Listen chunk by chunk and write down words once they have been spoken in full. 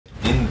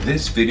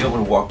this video, I'm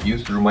going to walk you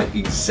through my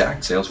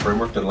exact sales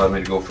framework that allowed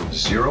me to go from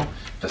zero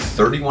to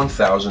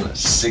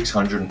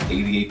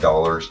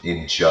 $31,688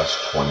 in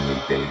just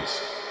 28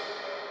 days.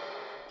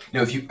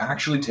 Now, if you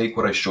actually take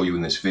what I show you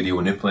in this video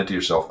and implement it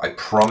yourself, I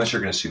promise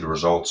you're going to see the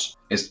results.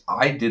 As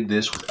I did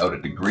this without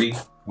a degree,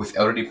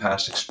 without any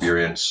past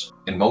experience,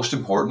 and most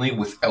importantly,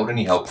 without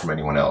any help from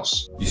anyone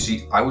else. You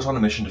see, I was on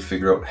a mission to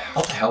figure out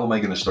how the hell am I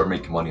going to start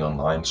making money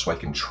online so I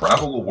can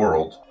travel the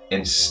world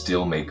and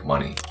still make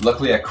money.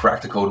 Luckily, I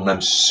cracked the code and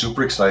I'm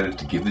super excited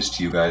to give this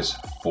to you guys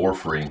for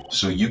free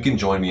so you can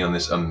join me on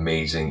this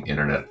amazing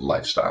internet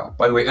lifestyle.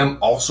 By the way, I'm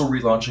also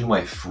relaunching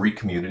my free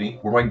community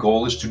where my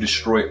goal is to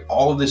destroy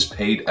all of this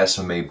paid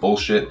SMMA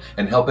bullshit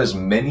and help as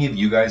many of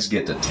you guys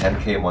get to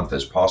 10K a month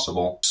as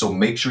possible. So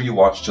make sure you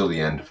watch till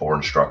the end for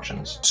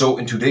instructions. So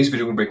in today's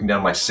video, we're breaking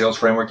down my sales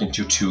framework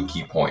into two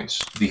key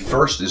points. The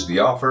first is the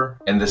offer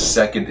and the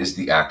second is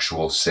the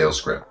actual sales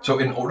script. So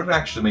in order to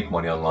actually make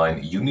money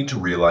online, you need to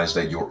realize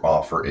that your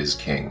offer is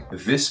king.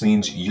 This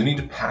means you need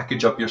to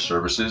package up your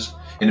services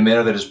in a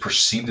manner that is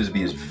perceived as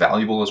be as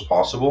valuable as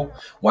possible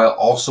while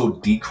also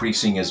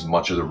decreasing as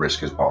much of the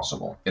risk as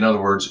possible. In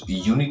other words,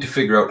 you need to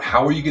figure out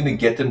how are you going to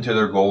get them to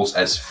their goals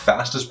as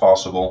fast as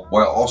possible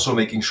while also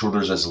making sure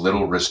there's as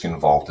little risk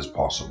involved as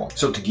possible.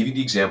 So to give you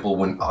the example,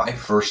 when I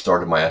first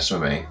started my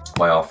SMMA,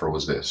 my offer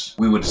was this.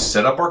 We would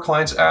set up our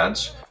clients'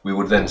 ads, we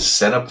would then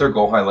set up their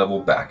Go High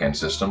Level backend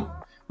system.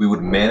 We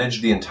would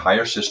manage the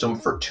entire system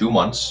for 2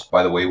 months.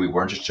 By the way, we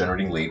weren't just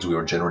generating leads, we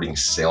were generating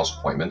sales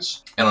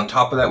appointments. And on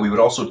top of that, we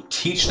would also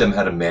teach them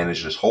how to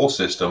manage this whole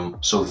system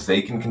so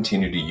they can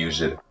continue to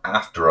use it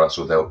after us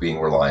without being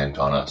reliant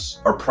on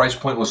us. Our price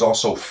point was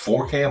also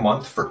 $4K a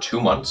month for 2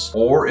 months,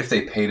 or if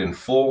they paid in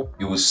full,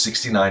 it was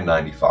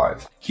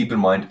 $69.95. Keep in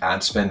mind,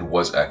 ad spend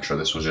was extra.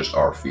 This was just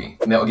our fee.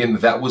 Now, again,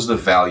 that was the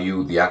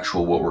value, the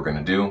actual what we're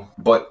gonna do.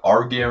 But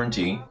our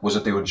guarantee was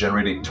that they would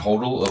generate a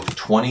total of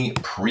 20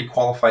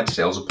 pre-qualified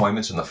sales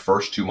appointments in the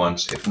first 2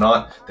 months. If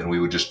not, then we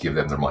would just give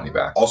them their money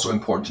back. Also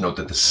important to note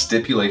that the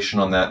stipulation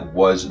on that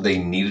was they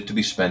needed to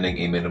be spending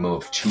a minimum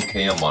of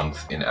 2K a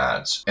month in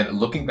ads. And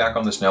looking back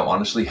on this now,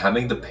 honestly,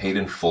 having the paid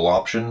in full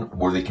option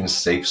where they can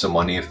save some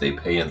money if they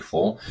pay in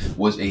full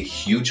was a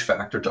huge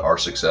factor to our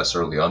success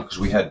early on because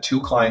we had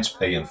 2 clients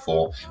pay in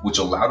full, which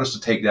allowed us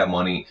to take that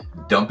money,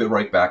 dump it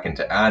right back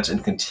into ads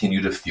and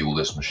continue to fuel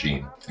this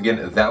machine.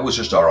 Again, that was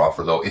just our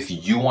offer though. If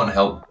you want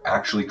help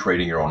actually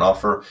creating your own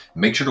offer,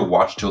 make sure to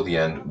watch till the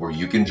end where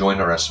you can join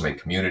our SMMA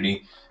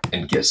community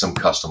and get some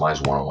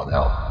customized one-on-one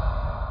help.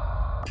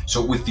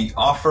 So with the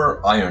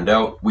offer ironed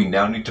out, we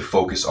now need to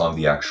focus on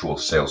the actual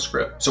sales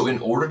script. So in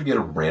order to get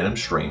a random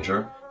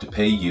stranger to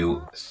pay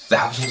you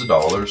thousands of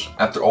dollars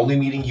after only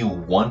meeting you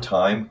one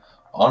time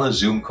on a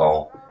Zoom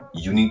call,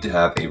 you need to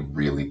have a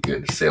really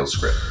good sales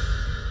script.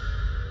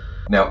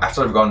 Now,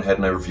 after I've gone ahead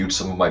and I reviewed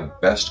some of my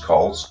best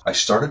calls, I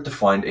started to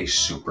find a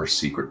super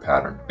secret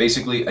pattern.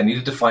 Basically, I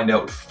needed to find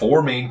out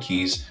 4 main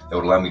keys that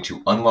would allow me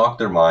to unlock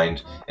their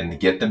mind and to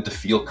get them to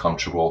feel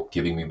comfortable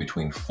giving me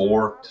between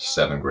 4 to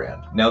 7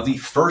 grand. Now, the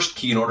first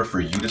key in order for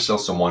you to sell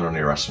someone on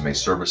your SMMA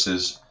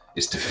services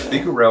is to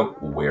figure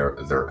out where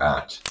they're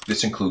at.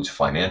 This includes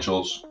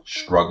financials,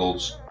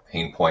 struggles,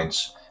 pain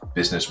points,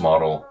 business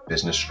model,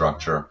 business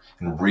structure,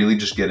 and really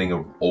just getting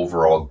an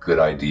overall good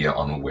idea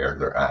on where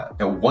they're at.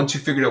 Now, once you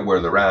figured out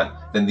where they're at,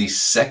 then the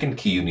second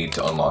key you need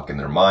to unlock in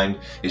their mind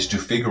is to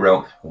figure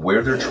out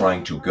where they're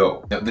trying to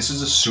go. Now, this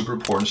is a super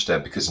important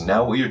step because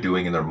now what you're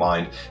doing in their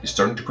mind is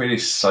starting to create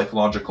a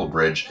psychological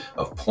bridge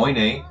of point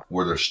A,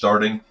 where they're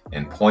starting,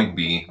 and point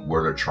B,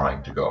 where they're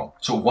trying to go.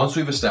 So once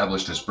we've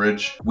established this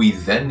bridge, we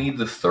then need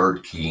the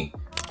third key,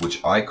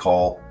 which I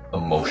call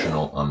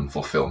emotional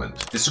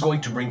unfulfillment. This is going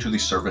to bring to the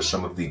surface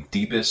some of the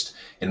deepest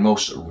and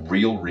most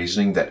real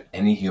reasoning that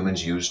any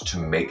humans use to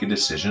make a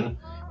decision,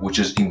 which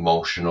is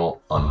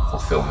emotional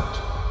unfulfillment.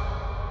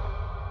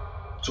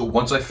 So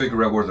once I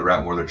figure out where they're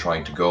at, where they're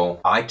trying to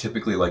go, I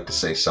typically like to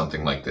say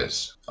something like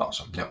this.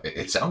 Awesome. Now,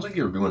 it sounds like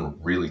you're doing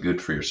really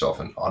good for yourself.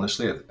 And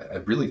honestly, I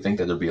really think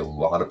that there'd be a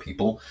lot of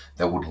people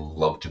that would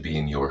love to be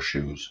in your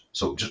shoes.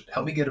 So just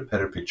help me get a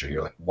better picture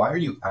here. Like, why are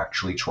you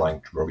actually trying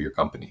to grow your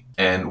company?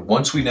 And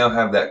once we now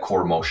have that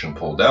core emotion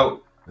pulled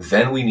out,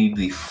 then we need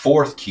the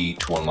fourth key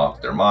to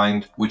unlock their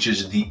mind, which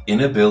is the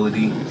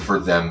inability for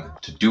them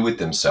to do it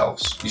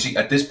themselves. You see,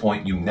 at this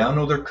point, you now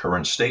know their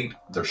current state,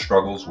 their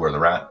struggles, where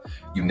they're at.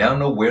 You now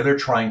know where they're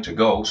trying to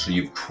go, so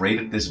you've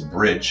created this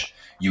bridge.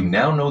 You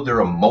now know their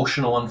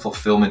emotional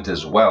unfulfillment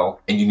as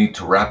well, and you need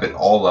to wrap it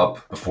all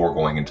up before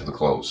going into the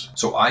close.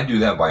 So I do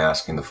that by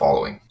asking the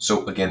following.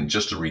 So again,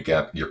 just to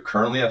recap, you're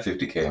currently at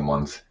 50K a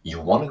month.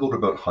 You want to go to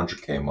about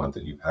 100K a month,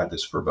 and you've had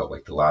this for about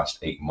like the last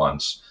 8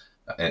 months.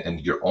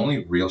 And your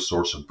only real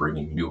source of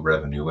bringing new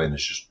revenue in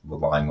is just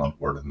relying on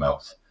word of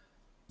mouth.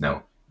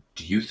 Now,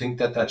 do you think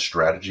that that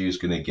strategy is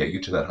going to get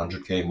you to that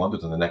 100K a month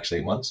within the next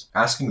 8 months?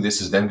 Asking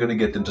this is then going to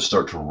get them to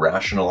start to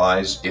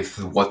rationalize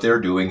if what they're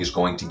doing is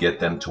going to get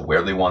them to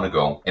where they want to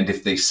go. And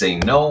if they say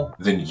no,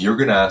 then you're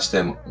going to ask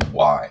them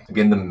why.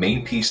 Again, the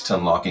main piece to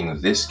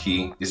unlocking this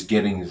key is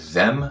getting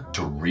them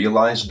to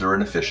realize their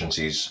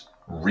inefficiencies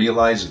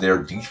realize their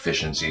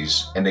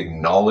deficiencies, and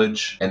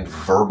acknowledge and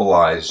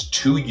verbalize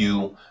to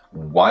you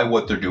why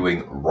what they're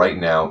doing right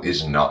now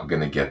is not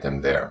going to get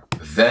them there.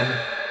 Then,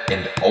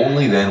 and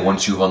only then,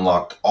 once you've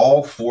unlocked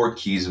all 4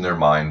 keys in their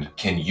mind,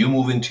 can you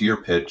move into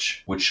your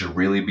pitch, which should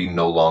really be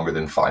no longer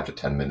than 5 to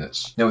 10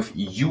 minutes. Now, if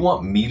you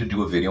want me to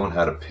do a video on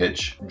how to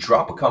pitch,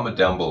 drop a comment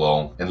down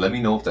below and let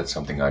me know if that's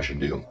something I should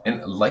do.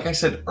 And like I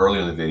said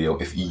earlier in the video,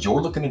 if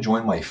you're looking to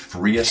join my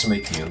free SMA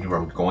community where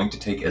I'm going to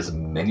take as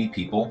many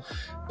people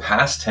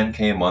past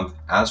 10K a month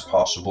as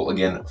possible,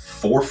 again,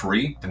 for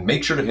free, then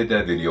make sure to hit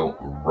that video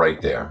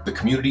right there. The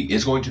community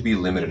is going to be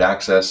limited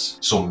access,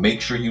 so make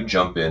sure you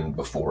jump in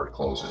before it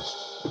closes.